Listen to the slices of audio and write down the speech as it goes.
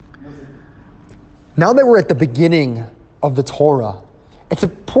Now that we're at the beginning of the Torah, it's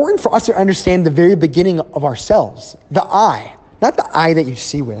important for us to understand the very beginning of ourselves, the I. Not the I that you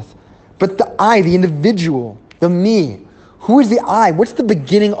see with, but the I, the individual, the me. Who is the I? What's the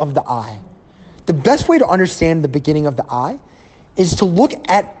beginning of the I? The best way to understand the beginning of the I is to look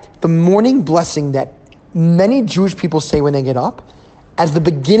at the morning blessing that many Jewish people say when they get up as the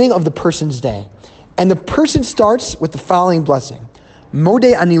beginning of the person's day. And the person starts with the following blessing.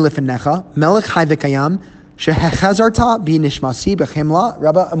 Modeh ani lefenecha, melech chai v'kayam, shehechazarta bi nishmasi b'chemla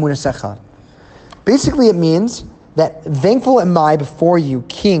rabba amunasecha. Basically, it means that thankful am I before you,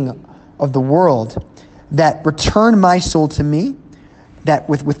 King of the world, that return my soul to me, that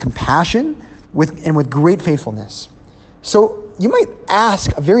with compassion, and with great faithfulness. So you might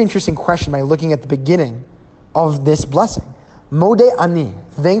ask a very interesting question by looking at the beginning of this blessing. Modeh ani,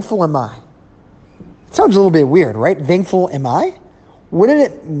 thankful am I. It sounds a little bit weird, right? Thankful am I?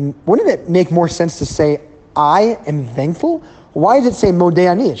 Wouldn't it make more sense to say, I am thankful? Why does it say modeh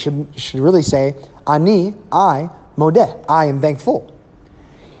ani? It should really say, ani, I, modeh, I am thankful.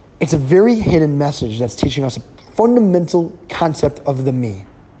 It's a very hidden message that's teaching us a fundamental concept of the me.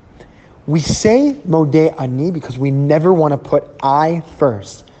 We say modeh ani because we never want to put I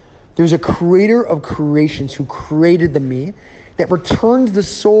first. There's a creator of creations who created the me that returns the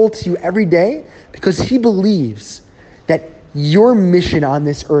soul to you every day because he believes that your mission on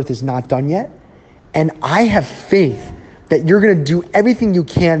this earth is not done yet. And I have faith that you're going to do everything you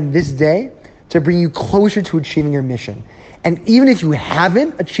can this day to bring you closer to achieving your mission. And even if you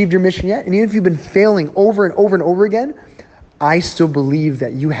haven't achieved your mission yet, and even if you've been failing over and over and over again, I still believe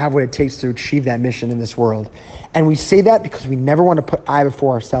that you have what it takes to achieve that mission in this world. And we say that because we never want to put I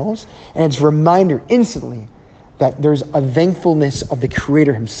before ourselves. And it's a reminder instantly that there's a thankfulness of the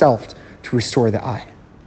Creator himself to restore the I.